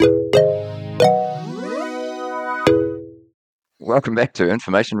Welcome back to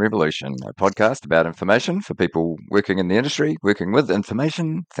Information Revolution, a podcast about information for people working in the industry, working with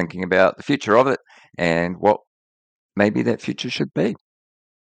information, thinking about the future of it, and what maybe that future should be.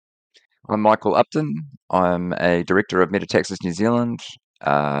 I'm Michael Upton. I'm a director of Metataxis New Zealand,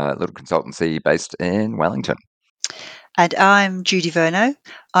 a little consultancy based in Wellington. And I'm Judy Verno.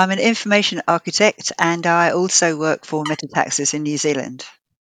 I'm an information architect and I also work for Metataxis in New Zealand.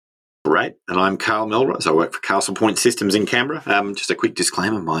 Great. And I'm Carl Melrose. I work for Castle Point Systems in Canberra. Just a quick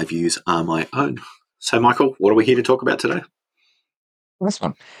disclaimer, my views are my own. So, Michael, what are we here to talk about today? This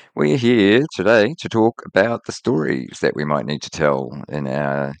one. We're here today to talk about the stories that we might need to tell in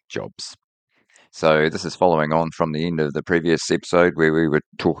our jobs. So this is following on from the end of the previous episode where we were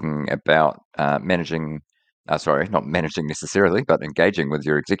talking about not managing necessarily, but engaging with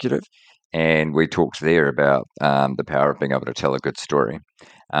your executive. And we talked there about the power of being able to tell a good story.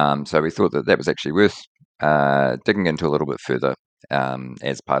 So we thought that was actually worth digging into a little bit further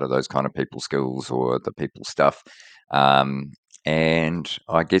as part of those kind of people skills or the people stuff. And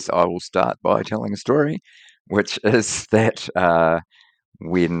I guess I will start by telling a story, which is that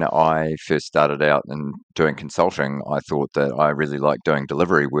when I first started out and doing consulting, I thought that I really liked doing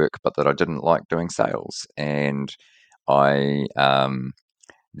delivery work, but that I didn't like doing sales. And I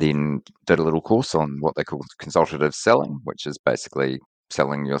then did a little course on what they call consultative selling, which is basically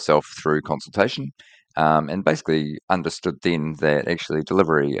selling yourself through consultation. And basically understood then that actually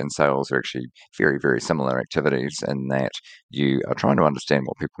delivery and sales are actually very, very similar activities, and that you are trying to understand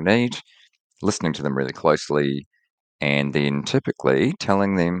what people need, listening to them really closely, and then typically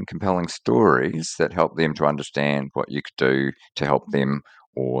telling them compelling stories that help them to understand what you could do to help them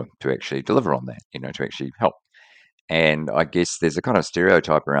or to actually deliver on that, to actually help. And I guess there's a kind of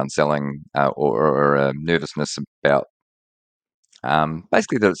stereotype around selling or a nervousness about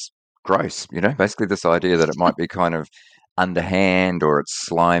basically that it's gross, basically this idea that it might be kind of underhand or it's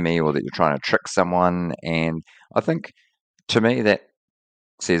slimy or that you're trying to trick someone. And I think to me that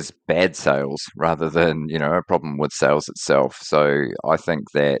says bad sales rather than a problem with sales itself. So I think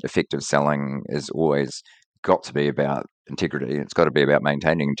that effective selling is always got to be about integrity. It's got to be about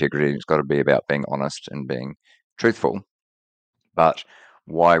maintaining integrity. It's got to be about being honest and being truthful. But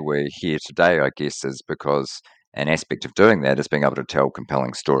why we're here today, I guess, is because an aspect of doing that is being able to tell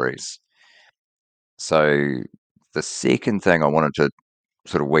compelling stories. So the second thing I wanted to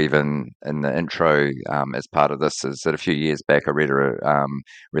sort of weave in the intro as part of this is that a few years back I read a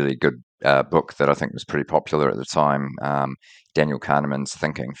really good book that I think was pretty popular at the time, Daniel Kahneman's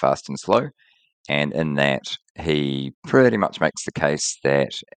Thinking, Fast and Slow. And in that, he pretty much makes the case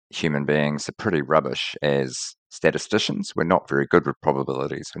that human beings are pretty rubbish as statisticians. We're not very good with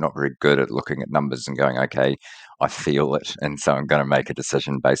probabilities. We're not very good at looking at numbers and going, okay, I feel it, and so I'm going to make a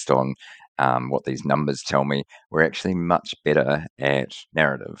decision based on what these numbers tell me. We're actually much better at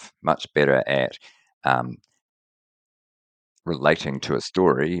narrative, much better at relating to a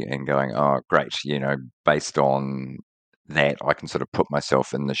story and going, oh, great, based on that, I can sort of put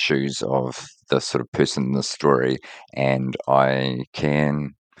myself in the shoes of the sort of person in the story, and I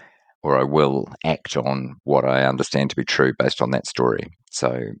can or I will act on what I understand to be true based on that story.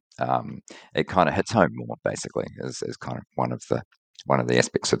 So it kind of hits home more, basically, is kind of one of the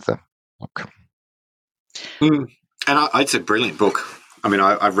aspects of the book. And it's a brilliant book. I mean,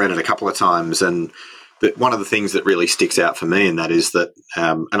 I've read it a couple of times, and one of the things that really sticks out for me in that is that,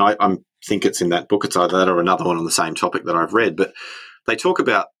 and I think it's in that book, it's either that or another one on the same topic that I've read, but they talk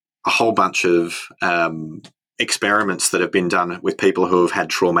about a whole bunch of experiments that have been done with people who have had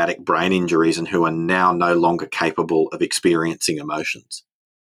traumatic brain injuries and who are now no longer capable of experiencing emotions.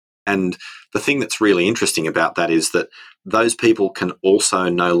 And the thing that's really interesting about that is that those people can also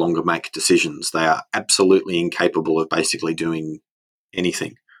no longer make decisions. They are absolutely incapable of basically doing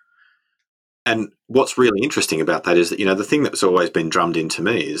anything. And what's really interesting about that is that, the thing that's always been drummed into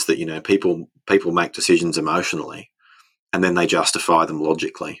me is that, people make decisions emotionally and then they justify them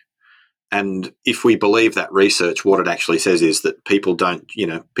logically. And if we believe that research, what it actually says is that people don't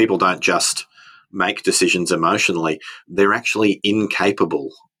just make decisions emotionally. They're actually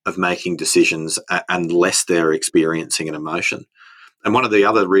incapable of making decisions unless they're experiencing an emotion. And one of the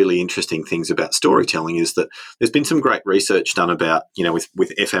other really interesting things about storytelling is that there's been some great research done about,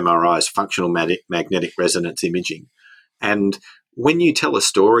 with fMRIs, functional magnetic resonance imaging. And when you tell a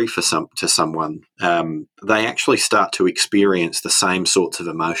story to someone, they actually start to experience the same sorts of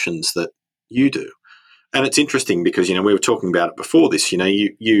emotions that you do. And it's interesting because, we were talking about it before this,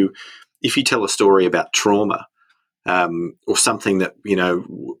 if you tell a story about trauma, or something that,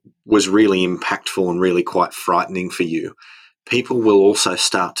 was really impactful and really quite frightening for you, people will also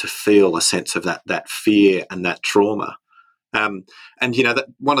start to feel a sense of that fear and that trauma And that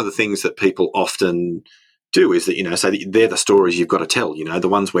one of the things that people often do is that say that they're the stories you've got to tell. The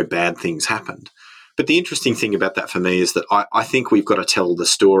ones where bad things happened. But the interesting thing about that for me is that I think we've got to tell the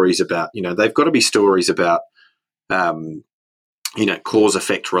stories about. They've got to be stories about cause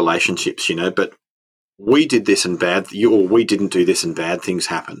effect relationships. But we did this and or we didn't do this and bad things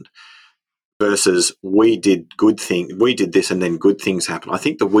happened. Versus we did this and then good things happened. I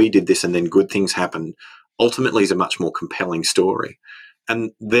think the we did this and then good things happened ultimately is a much more compelling story.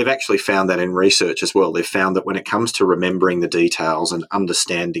 And they've actually found that in research as well. They've found that when it comes to remembering the details and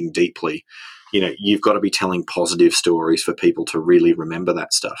understanding deeply, you've got to be telling positive stories for people to really remember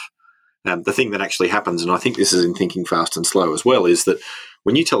that stuff. The thing that actually happens, and I think this is in Thinking Fast and Slow as well, is that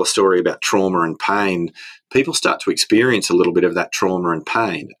when you tell a story about trauma and pain, people start to experience a little bit of that trauma and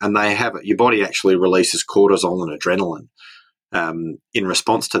pain, and your body actually releases cortisol and adrenaline in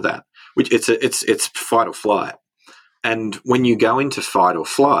response to that, which it's fight or flight. And when you go into fight or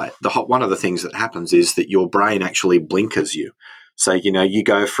flight, one of the things that happens is that your brain actually blinkers you. So, you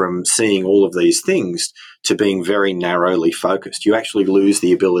go from seeing all of these things to being very narrowly focused. You actually lose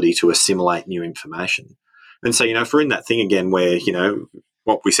the ability to assimilate new information. And so, if we're in that thing again where,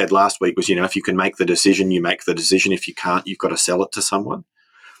 what we said last week was, if you can make the decision, you make the decision. If you can't, you've got to sell it to someone.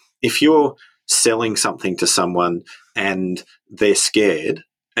 If you're selling something to someone and they're scared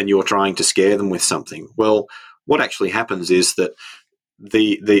and you're trying to scare them with something, well, what actually happens is that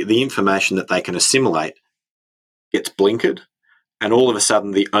the information that they can assimilate gets blinkered. And all of a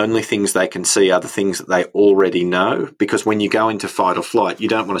sudden, the only things they can see are the things that they already know. Because when you go into fight or flight, you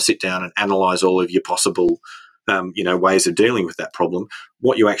don't want to sit down and analyze all of your possible, ways of dealing with that problem.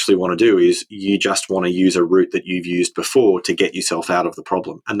 What you actually want to do is you just want to use a route that you've used before to get yourself out of the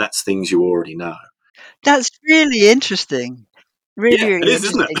problem. And that's things you already know. That's really interesting. Really, Yeah, really it is,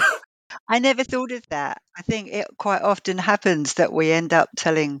 isn't interesting. it? I never thought of that. I think it quite often happens that we end up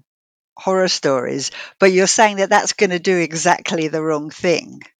telling horror stories, but you're saying that that's going to do exactly the wrong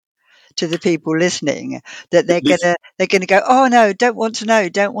thing to the people listening, that they're going to go, oh no, don't want to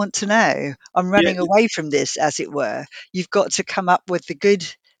know, I'm running away from this, as it were. You've got to come up with the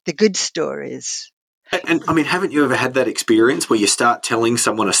good stories. And I mean, haven't you ever had that experience where you start telling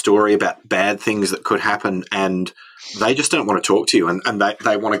someone a story about bad things that could happen and they just don't want to talk to you, and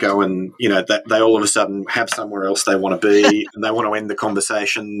they want to go and, they all of a sudden have somewhere else they want to be and they want to end the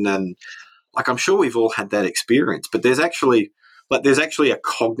conversation. And I'm sure we've all had that experience, but there's actually a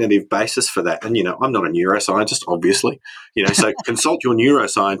cognitive basis for that. And, I'm not a neuroscientist, obviously, so consult your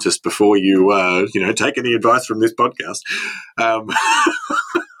neuroscientist before you, take any advice from this podcast.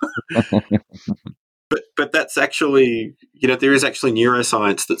 But that's actually, there is actually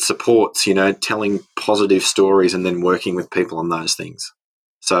neuroscience that supports, telling positive stories and then working with people on those things.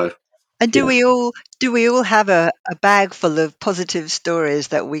 So, and do we all have a bag full of positive stories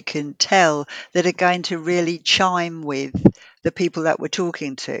that we can tell that are going to really chime with the people that we're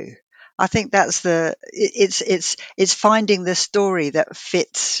talking to? I think that's it's finding the story that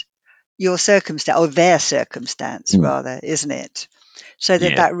fits your circumstance, or their circumstance rather, isn't it? So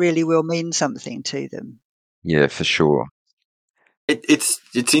that really will mean something to them. Yeah, for sure. It's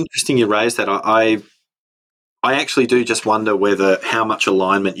interesting you raised that. I actually do just wonder how much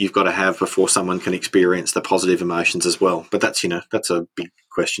alignment you've got to have before someone can experience the positive emotions as well. But that's a big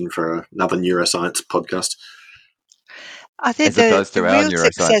question for another neuroscience podcast. I think as opposed to our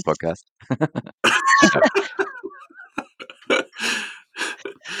neuroscience podcast.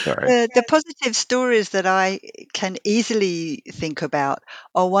 Sorry. The positive stories that I can easily think about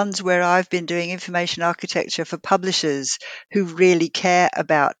are ones where I've been doing information architecture for publishers who really care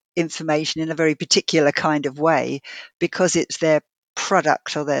about information in a very particular kind of way because it's their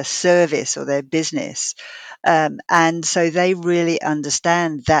product or their service or their business. And so they really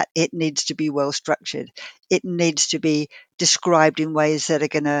understand that it needs to be well structured. It needs to be described in ways that are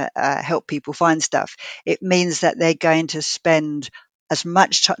going to help people find stuff. It means that they're going to spend as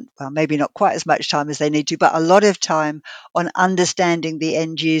much time, well, maybe not quite as much time as they need to, but a lot of time on understanding the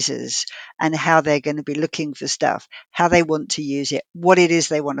end users and how they're going to be looking for stuff, how they want to use it, what it is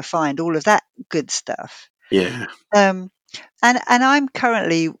they want to find, all of that good stuff. Yeah. And I'm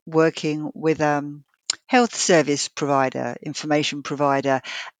currently working with health service provider, information provider,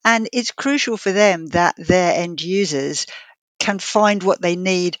 and it's crucial for them that their end users can find what they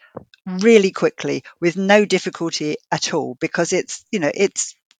need really quickly with no difficulty at all, because it's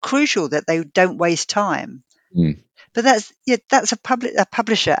crucial that they don't waste time. But that's a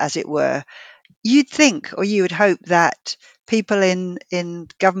publisher, as it were. You'd think, or you would hope, that people in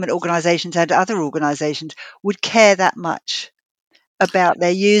government organisations and other organisations would care that much about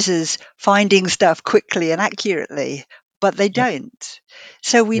their users finding stuff quickly and accurately. but they don't.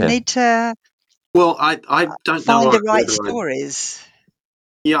 So we need to Well, I don't know find the right whether stories.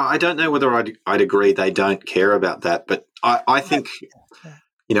 I don't know whether I'd agree they don't care about that, but I think,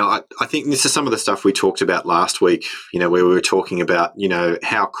 I think this is some of the stuff we talked about last week, where we were talking about,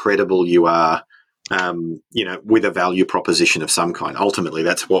 how credible you are, with a value proposition of some kind. Ultimately,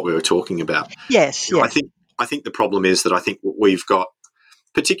 that's what we were talking about. Yes, I yes. think the problem is that I think we've got,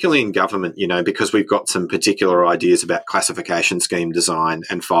 particularly in government, because we've got some particular ideas about classification scheme design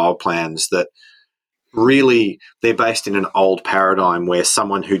and file plans that really they're based in an old paradigm where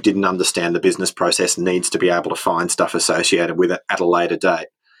someone who didn't understand the business process needs to be able to find stuff associated with it at a later date.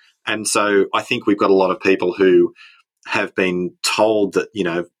 And so I think we've got a lot of people who have been told that,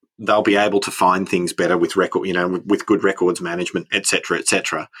 they'll be able to find things better with with good records management, et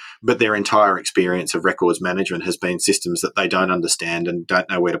cetera, but their entire experience of records management has been systems that they don't understand and don't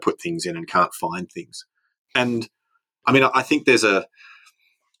know where to put things in and can't find things. And I mean, I think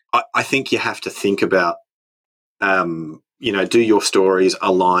you have to think about, do your stories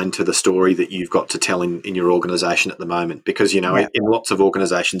align to the story that you've got to tell in your organization at the moment? Because, in lots of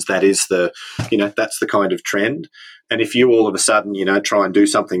organizations, that is that's the kind of trend. And if you all of a sudden, try and do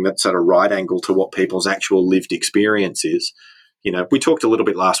something that's at a right angle to what people's actual lived experience is, we talked a little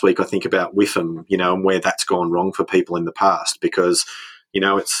bit last week, I think, about WIFM, and where that's gone wrong for people in the past, because,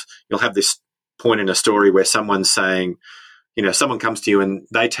 you'll have this point in a story where someone's saying, someone comes to you and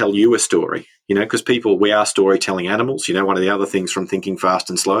they tell you a story, because we are storytelling animals. One of the other things from Thinking Fast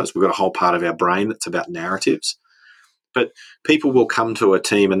and Slow is we've got a whole part of our brain that's about narratives. But people will come to a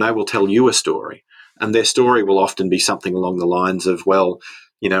team and they will tell you a story, and their story will often be something along the lines of, well,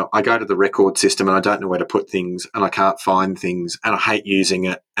 I go to the record system and I don't know where to put things and I can't find things and I hate using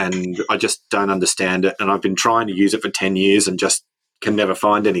it and I just don't understand it and I've been trying to use it for 10 years and just can never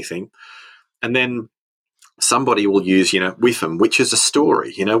find anything. And then somebody will use, WIFM, which is a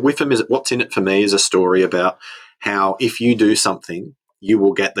story. WIFM is, what's in it for me is a story about how if you do something, you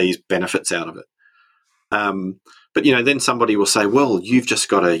will get these benefits out of it. But, then somebody will say, well, you've just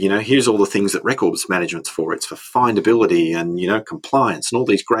got to, here's all the things that records management's for. It's for findability and, compliance and all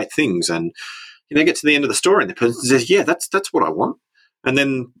these great things. And, get to the end of the story and the person says, yeah, that's what I want. And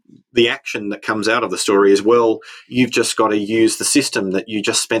then the action that comes out of the story is, well, you've just got to use the system that you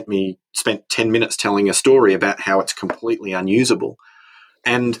just spent 10 minutes telling a story about how it's completely unusable.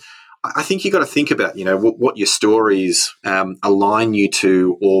 And I think you've got to think about, what your stories align you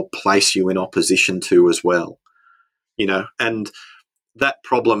to or place you in opposition to as well. And that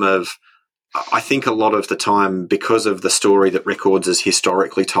problem of, I think a lot of the time, because of the story that records is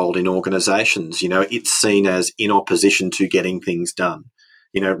historically told in organizations, it's seen as in opposition to getting things done.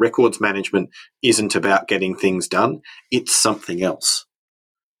 Records management isn't about getting things done. It's something else.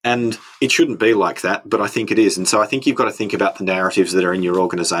 And it shouldn't be like that, but I think it is. And so I think you've got to think about the narratives that are in your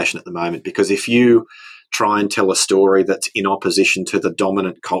organization at the moment, because if you try and tell a story that's in opposition to the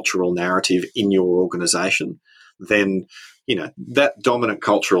dominant cultural narrative in your organization, then that dominant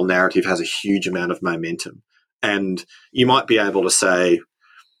cultural narrative has a huge amount of momentum. And you might be able to say,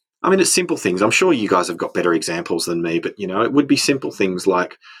 I mean, it's simple things. I'm sure you guys have got better examples than me, but, it would be simple things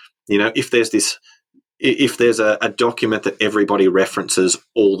like, if there's a document that everybody references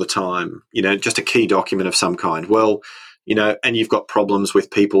all the time, just a key document of some kind, well, and you've got problems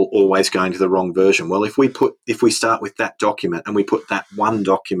with people always going to the wrong version. Well, if we start with that document and we put that one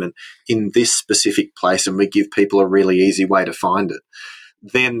document in this specific place and we give people a really easy way to find it,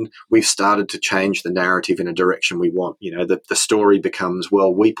 then we've started to change the narrative in a direction we want. The story becomes,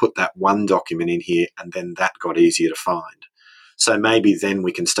 well, we put that one document in here and then that got easier to find. So maybe then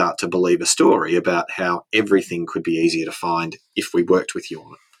we can start to believe a story about how everything could be easier to find if we worked with you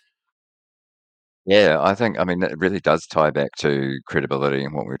on it. Yeah, I mean, it really does tie back to credibility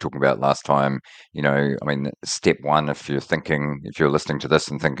and what we were talking about last time. I mean, step one, if you're listening to this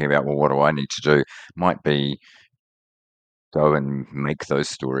and thinking about, well, what do I need to do, might be go and make those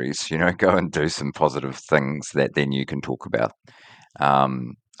stories, go and do some positive things that then you can talk about. I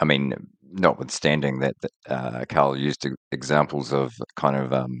mean, notwithstanding that Carl used examples of kind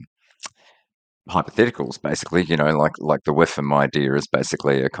of hypotheticals, basically, like the WIFM idea is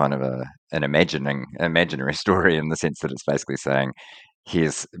basically a kind of an imaginary story, in the sense that it's basically saying,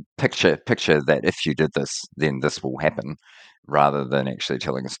 here's picture that if you did this, then this will happen, rather than actually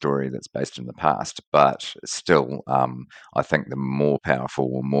telling a story that's based in the past. But still, I think the more powerful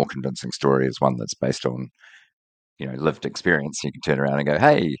or more convincing story is one that's based on lived experience. You can turn around and go,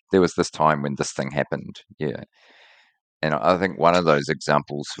 hey, there was this time when this thing happened. Yeah. And I think one of those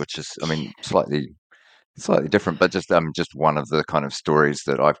examples, which is, I mean, slightly Slightly different, but just one of the kind of stories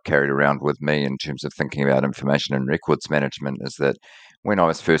that I've carried around with me in terms of thinking about information and records management is that when I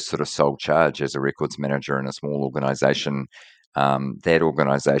was first sort of sole charge as a records manager in a small organisation, that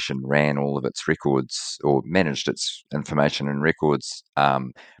organisation ran all of its records or managed its information and records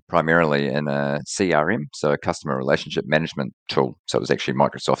primarily in a CRM, so a customer relationship management tool. So it was actually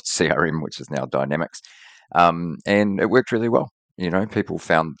Microsoft CRM, which is now Dynamics, and it worked really well. People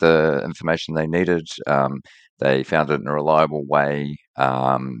found the information they needed. They found it in a reliable way.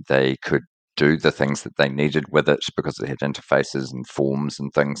 They could do the things that they needed with it because it had interfaces and forms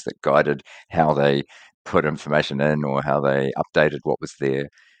and things that guided how they put information in or how they updated what was there.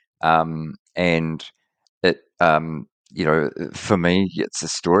 And it, for me, it's a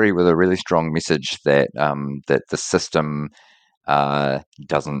story with a really strong message that the system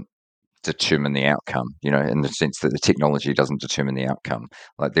doesn't determine the outcome, in the sense that the technology doesn't determine the outcome.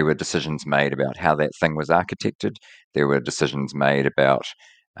 Like there were decisions made about how that thing was architected. There were decisions made about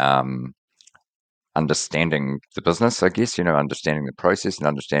understanding the business, I guess, understanding the process and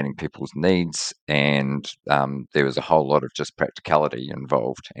understanding people's needs. And there was a whole lot of just practicality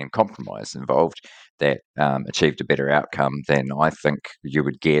involved and compromise involved that achieved a better outcome than I think you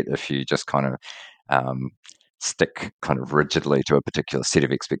would get if you just kind of stick kind of rigidly to a particular set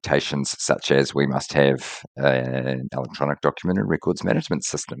of expectations, such as we must have an electronic document and records management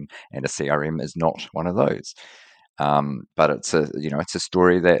system, and a CRM is not one of those. But it's a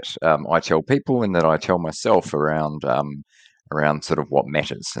story that I tell people and that I tell myself around sort of what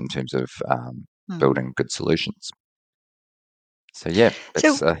matters in terms of building good solutions. So yeah,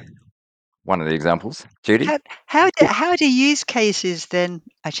 So that's one of the examples. Judy? how do use cases then?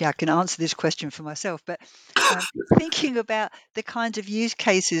 Actually, I can answer this question for myself, but thinking about the kinds of use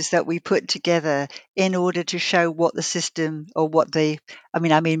cases that we put together in order to show what the system or what the I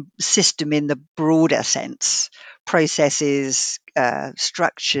mean system in the broader sense, processes,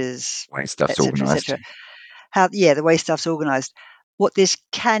 structures, Way stuff's etc., organised. etc. The way stuff's organised, what this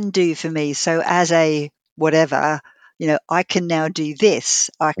can do for me. So as a whatever, I can now do this.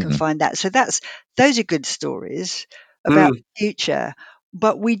 I can Mhm. find that. So those are good stories about the future.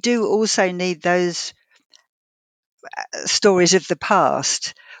 But we do also need those stories of the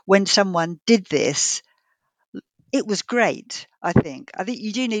past when someone did this. It was great. I think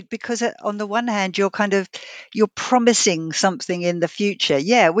you do need, because on the one hand you're promising something in the future.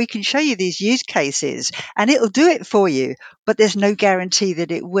 Yeah, we can show you these use cases and it'll do it for you, but there's no guarantee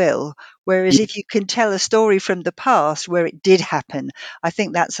that it will. Whereas if you can tell a story from the past where it did happen, I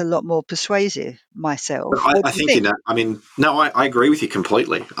think that's a lot more persuasive myself. I, What I do you think think? I agree with you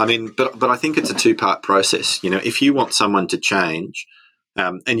completely. I mean, but I think it's a two-part process. If you want someone to change,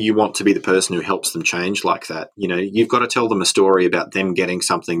 and you want to be the person who helps them change like that, you've got to tell them a story about them getting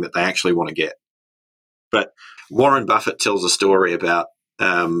something that they actually want to get. But Warren Buffett tells a story about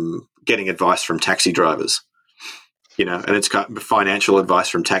getting advice from taxi drivers. And it's got financial advice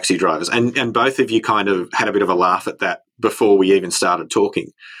from taxi drivers, and both of you kind of had a bit of a laugh at that before we even started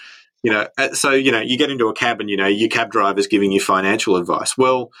talking. So you get into a cab and your cab driver's giving you financial advice.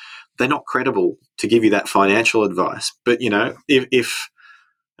 Well, they're not credible to give you that financial advice. But if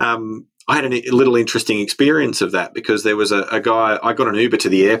I had a little interesting experience of that, because there was a guy. I got an Uber to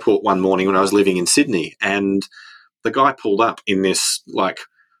the airport one morning when I was living in Sydney, and the guy pulled up in this like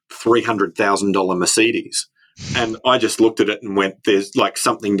 $300,000 Mercedes, and I just looked at it and went, "There's like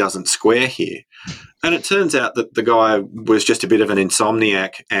something doesn't square here." And it turns out that the guy was just a bit of an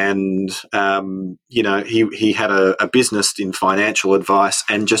insomniac, and he had a business in financial advice,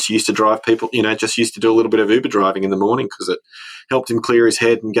 and just used to drive people. Just used to do a little bit of Uber driving in the morning because it helped him clear his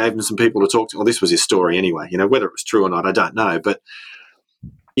head and gave him some people to talk to. Well, this was his story anyway. Whether it was true or not, I don't know, but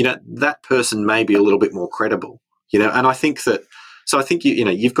that person may be a little bit more credible. And I think that. So I think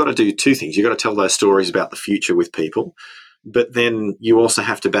you've got to do two things. You've got to tell those stories about the future with people. But then you also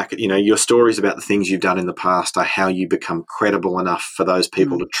have to back it. Your stories about the things you've done in the past are how you become credible enough for those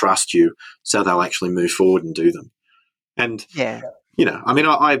people to trust you, so they'll actually move forward and do them. And Yeah.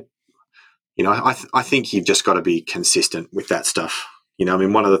 I think you've just got to be consistent with that stuff.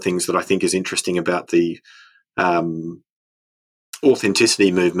 One of the things that I think is interesting about the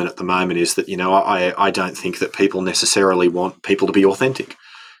authenticity movement at the moment is that I don't think that people necessarily want people to be authentic.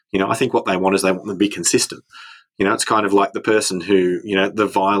 I think what they want is they want them to be consistent. It's kind of like the person who, the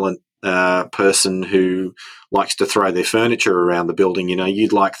violent person who likes to throw their furniture around the building.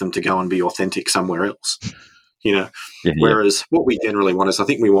 You'd like them to go and be authentic somewhere else. Yeah. Whereas what we generally want is, I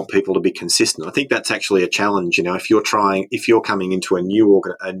think we want people to be consistent. I think that's actually a challenge. If you're coming into a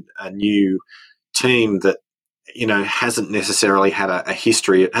new team that hasn't necessarily had a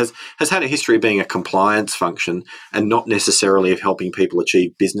history, has had a history of being a compliance function and not necessarily of helping people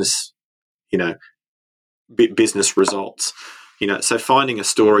achieve business, business results. So finding a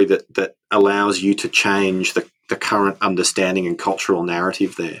story that allows you to change the current understanding and cultural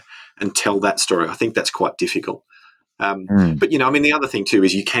narrative there and tell that story, I think that's quite difficult. But the other thing too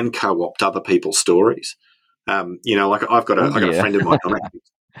is you can co-opt other people's stories. Like I've got a friend of mine I'm actually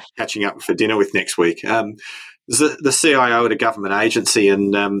catching up for dinner with next week. The CIO at a government agency,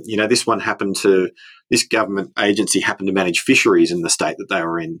 and this government agency happened to manage fisheries in the state that they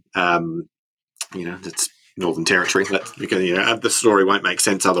were in. It's Northern Territory. That's because the story won't make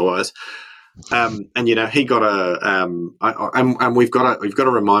sense otherwise. He got and we've got to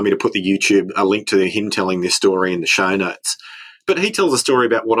remind me to put a link to him telling this story in the show notes. But he tells a story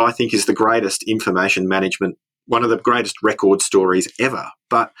about what I think is the greatest information management, one of the greatest record stories ever.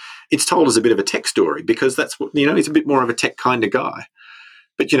 But it's told as a bit of a tech story because that's what, he's a bit more of a tech kind of guy.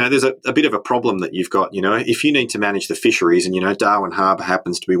 But, there's a bit of a problem that you've got, if you need to manage the fisheries and, Darwin Harbour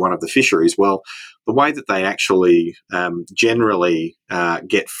happens to be one of the fisheries, well, the way that they actually generally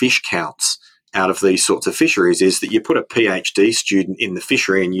get fish counts out of these sorts of fisheries is that you put a PhD student in the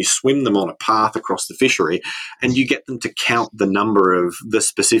fishery and you swim them on a path across the fishery and you get them to count the number of the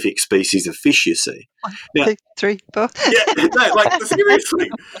specific species of fish you see. 1, 2, 3, 4. Yeah, no,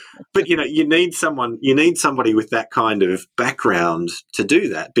 seriously. But you need somebody with that kind of background to do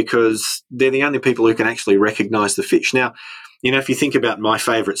that because they're the only people who can actually recognise the fish. Now, if you think about my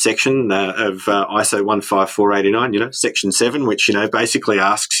favourite section of ISO 15489, section 7, which, basically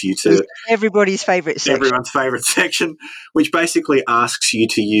asks you to... Everybody's favourite section. Everyone's favourite section, which basically asks you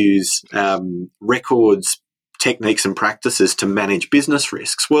to use records, techniques and practices to manage business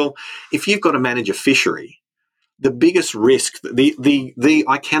risks. Well, if you've got to manage a fishery, the biggest risk,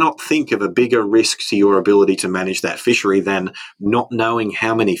 I cannot think of a bigger risk to your ability to manage that fishery than not knowing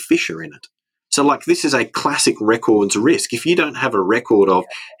how many fish are in it. So, this is a classic records risk. If you don't have a record of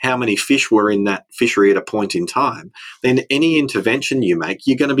how many fish were in that fishery at a point in time, then any intervention you make,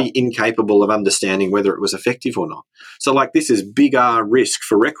 you're going to be incapable of understanding whether it was effective or not. So, this is big R risk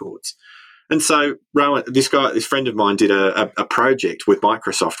for records. And so, Rowan, this friend of mine did a project with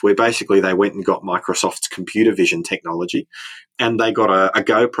Microsoft where basically they went and got Microsoft's computer vision technology and they got a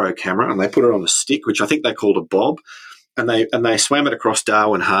GoPro camera and they put it on a stick, which I think they called a bob, and they swam it across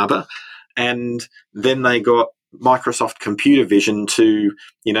Darwin Harbour. And then they got Microsoft computer vision to,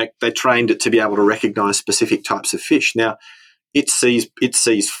 they trained it to be able to recognize specific types of fish. Now, it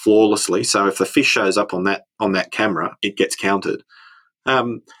sees flawlessly. So if the fish shows up on that camera, it gets counted.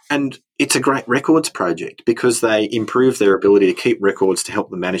 And it's a great records project because they improve their ability to keep records to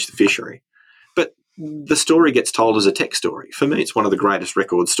help them manage the fishery. But the story gets told as a tech story. For me, it's one of the greatest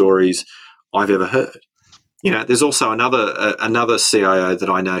record stories I've ever heard. There's also another CIO that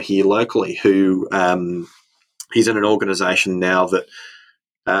I know here locally who he's in an organisation now that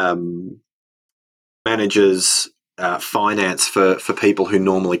manages finance for people who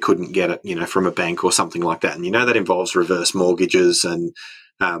normally couldn't get it, from a bank or something like that. And that involves reverse mortgages and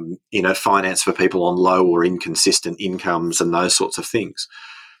finance for people on low or inconsistent incomes and those sorts of things.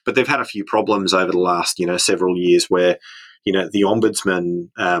 But they've had a few problems over the last several years where the ombudsman,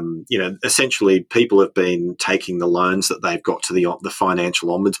 essentially people have been taking the loans that they've got to the financial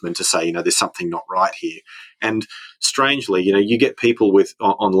ombudsman to say, there's something not right here. And strangely, you get people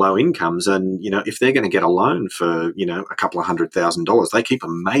on low incomes and, if they're going to get a loan for, a couple of $100,000, they keep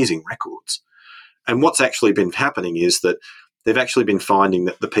amazing records. And what's actually been happening is that they've actually been finding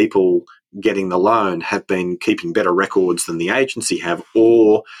that the people getting the loan have been keeping better records than the agency have,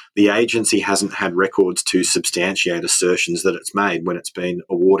 or the agency hasn't had records to substantiate assertions that it's made when it's been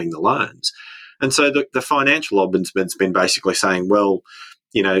awarding the loans. And so the financial ombudsman's been basically saying, well,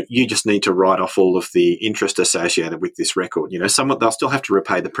 you just need to write off all of the interest associated with this record. They'll still have to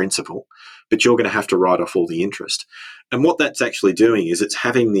repay the principal, but you're going to have to write off all the interest. And what that's actually doing is it's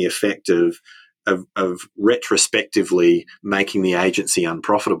having the effect of retrospectively making the agency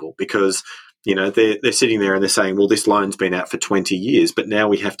unprofitable because, they're sitting there and they're saying, well, this loan's been out for 20 years, but now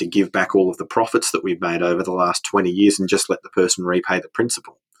we have to give back all of the profits that we've made over the last 20 years and just let the person repay the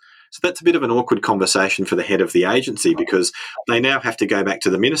principal. So that's a bit of an awkward conversation for the head of the agency because they now have to go back to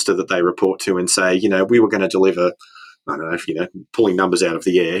the minister that they report to and say, we were going to deliver, I don't know, pulling numbers out of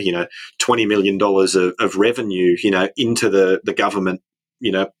the air, $20 million of revenue, into the government,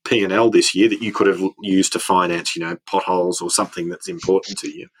 P&L this year that you could have used to finance, potholes or something that's important to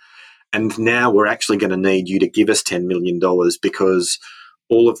you. And now we're actually going to need you to give us $10 million because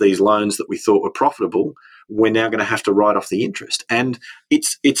all of these loans that we thought were profitable, we're now going to have to write off the interest. And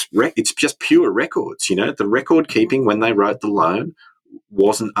it's just pure records. The record keeping when they wrote the loan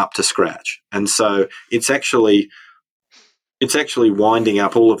wasn't up to scratch, and so it's actually winding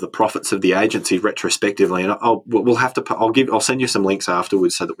up all of the profits of the agency retrospectively. And I'll send you some links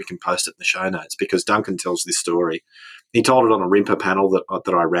afterwards so that we can post it in the show notes, because Duncan tells this story. He told it on a Rimper panel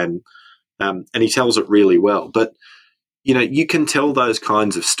that I ran, and he tells it really well. But you can tell those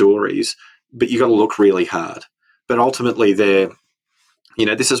kinds of stories, but you got to look really hard. But ultimately,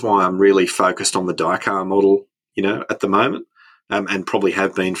 this is why I'm really focused on the DICAR model, at the moment. And probably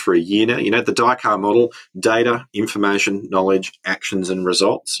have been for a year now. The DICAR model: data, information, knowledge, actions, and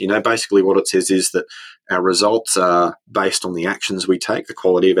results. Basically what it says is that our results are based on the actions we take, the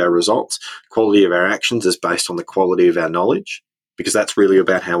quality of our results. Quality of our actions is based on the quality of our knowledge, because that's really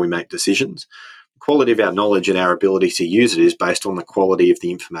about how we make decisions. Quality of our knowledge and our ability to use it is based on the quality of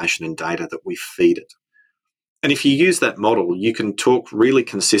the information and data that we feed it. And if you use that model, you can talk really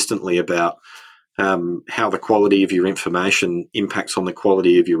consistently about how the quality of your information impacts on the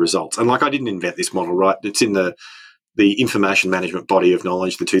quality of your results. And I didn't invent this model, right? It's in the Information Management Body of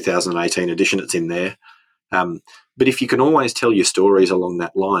Knowledge, the 2018 edition. It's in there. But if you can always tell your stories along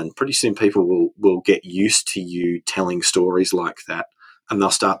that line, pretty soon people will get used to you telling stories like that, and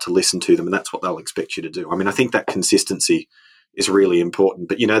they'll start to listen to them, and that's what they'll expect you to do. I mean, I think that consistency is really important.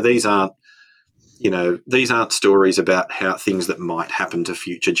 But these aren't stories about how things that might happen to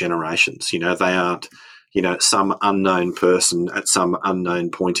future generations. They aren't, some unknown person at some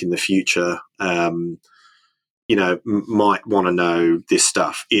unknown point in the future, might want to know this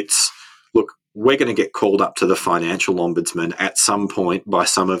stuff. It's, look, we're going to get called up to the financial ombudsman at some point by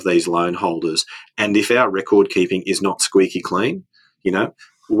some of these loan holders. And if our record keeping is not squeaky clean,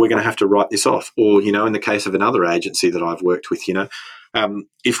 we're going to have to write this off. Or, in the case of another agency that I've worked with,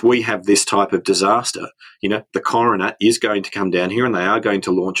 if we have this type of disaster, the coroner is going to come down here and they are going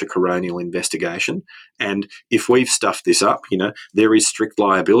to launch a coronial investigation. And if we've stuffed this up, there is strict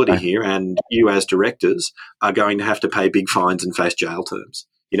liability here, and you as directors are going to have to pay big fines and face jail terms.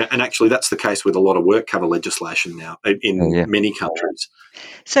 And actually that's the case with a lot of work cover legislation now in many countries.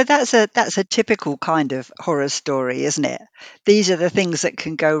 So that's a typical kind of horror story, isn't it? These are the things that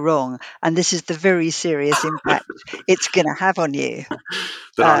can go wrong, and this is the very serious impact it's going to have on you.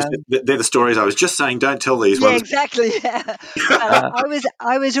 They're the stories I was just saying. Don't tell these ones. Exactly. Yeah.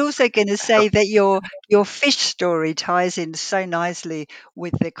 I was also going to say that your fish story ties in so nicely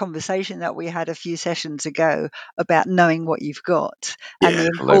with the conversation that we had a few sessions ago about knowing what you've got and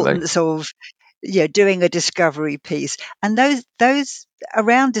the importance of doing a discovery piece. And those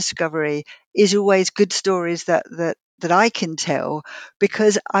around discovery is always good stories that I can tell,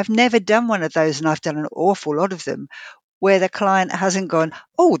 because I've never done one of those, and I've done an awful lot of them, where the client hasn't gone,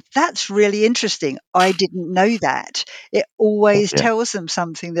 oh, that's really interesting, I didn't know that. It always tells them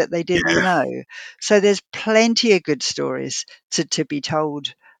something that they didn't know. So there's plenty of good stories to be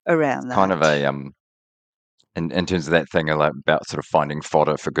told around that. Kind of a in terms of that thing about sort of finding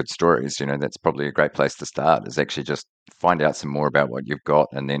fodder for good stories, that's probably a great place to start, is actually just find out some more about what you've got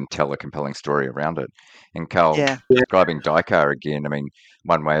and then tell a compelling story around it. And Carl, describing DICAR again, I mean,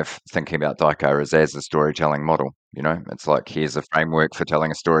 one way of thinking about DICAR is as a storytelling model. It's like, here's a framework for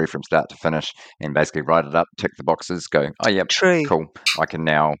telling a story from start to finish, and basically write it up, tick the boxes, go, oh, yeah, cool. I can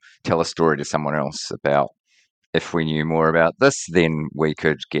now tell a story to someone else about, if we knew more about this, then we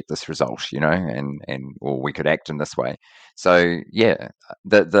could get this result, and or we could act in this way. So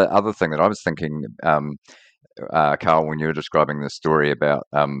the other thing that I was thinking, Carl, when you were describing the story about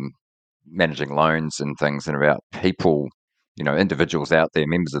managing loans and things, and about people, individuals out there,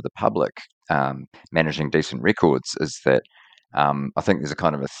 members of the public, managing decent records, is that I think there's a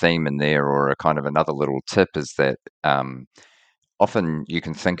kind of a theme in there, or a kind of another little tip, is that often you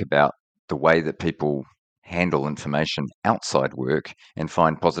can think about the way that people handle information outside work and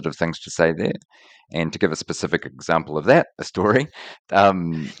find positive things to say there. And to give a specific example of that, a story,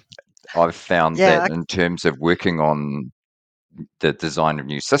 I've found that in terms of working on the design of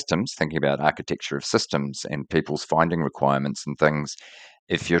new systems, thinking about architecture of systems and people's finding requirements and things,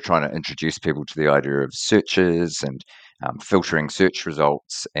 if you're trying to introduce people to the idea of searches and filtering search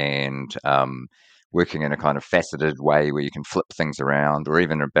results, and working in a kind of faceted way where you can flip things around, or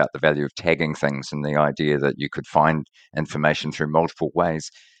even about the value of tagging things and the idea that you could find information through multiple ways,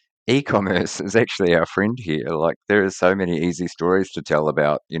 e-commerce is actually our friend here. Like, there are so many easy stories to tell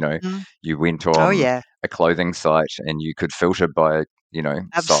about, you went on a clothing site and you could filter by,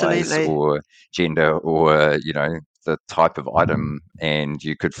 size or gender or, the type of item, and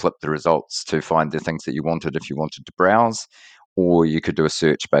you could flip the results to find the things that you wanted if you wanted to browse. or you could do a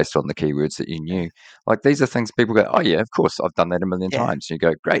search based on the keywords that you knew. Like, these are things people go, oh, yeah, of course, I've done that a million Yeah. times. And you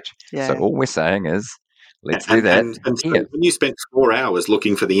go, great. So Yeah. all we're saying is, let's do that And so here. when you spent 4 hours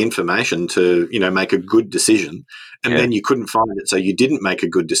looking for the information to, make a good decision, and then you couldn't find it, so you didn't make a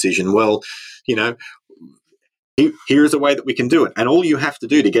good decision, well, here is a way that we can do it. And all you have to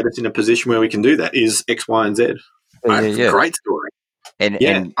do to get us in a position where we can do that is X, Y, and Z. Yeah. Great story. And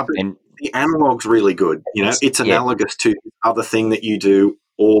the analog's really good. It's analogous to the other thing that you do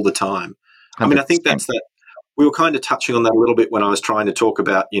all the time. 100%. I mean, I think that's that. We were kind of touching on that a little bit when I was trying to talk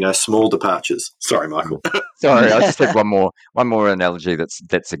about, small departures. Sorry, Michael. Sorry, I just had one more analogy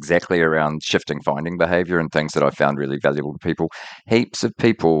that's exactly around shifting finding behavior and things that I found really valuable to people. Heaps of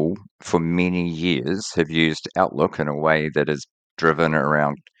people for many years have used Outlook in a way that is driven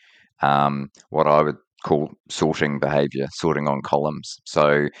around what I would call sorting behavior, sorting on columns.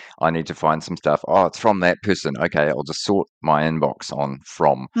 So I need to find some stuff. Oh, it's from that person. Okay, I'll just sort my inbox on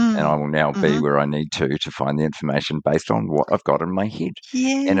from, and I will now be where I need to find the information based on what I've got in my head.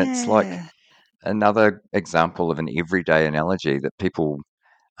 Yeah. And it's like another example of an everyday analogy that people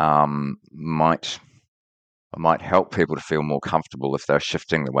might help people to feel more comfortable if they're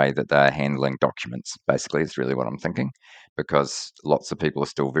shifting the way that they're handling documents. Basically, is really what I'm thinking, because lots of people are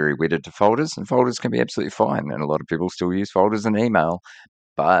still very wedded to folders, and folders can be absolutely fine, and a lot of people still use folders in email,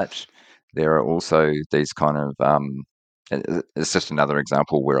 but there are also these kind of it's just another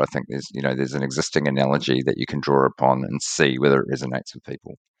example where I think there's an existing analogy that you can draw upon and see whether it resonates with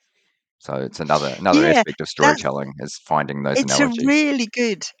people. So it's another aspect of storytelling is finding those analogies. It's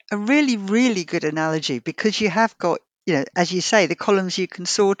a really, really good analogy, because you have got, as you say, the columns you can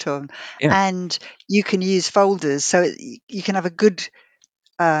sort on, and you can use folders. So you can have a good,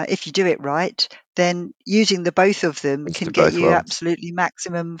 if you do it right, then using the both of them can get you absolutely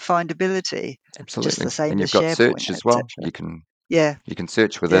maximum findability. Absolutely. Just the same and as you've got SharePoint, search as well. etc. You can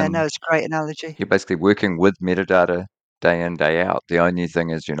search within. Yeah, no, it's a great analogy. You're basically working with metadata day in, day out. The only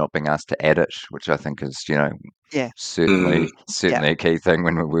thing is you're not being asked to add it, which I think is, certainly a key thing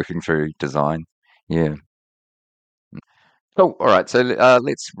when we're working through design. Yeah. Cool. All right. So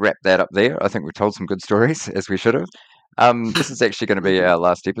let's wrap that up there. I think we've told some good stories, as we should have. This is actually going to be our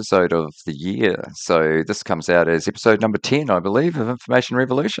last episode of the year. So this comes out as episode number 10, I believe, of Information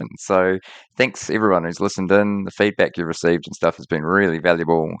Revolution. So thanks everyone who's listened in. The feedback you've received and stuff has been really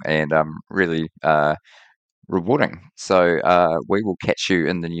valuable and really rewarding. So we will catch you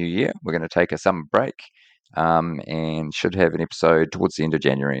in the new year. We're going to take a summer break and should have an episode towards the end of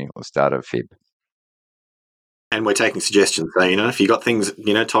January or start of Feb. And we're taking suggestions. So, if you've got things,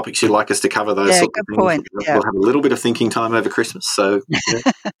 topics you'd like us to cover, those sorts of things, point. We'll have a little bit of thinking time over Christmas. So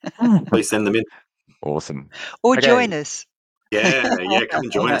please send them in. Awesome. Or join us. Yeah, come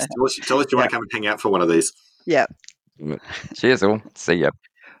and join us. Tell us you want to come and hang out for one of these. Yeah. Cheers all. See ya.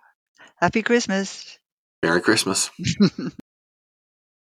 Happy Christmas. Merry Christmas.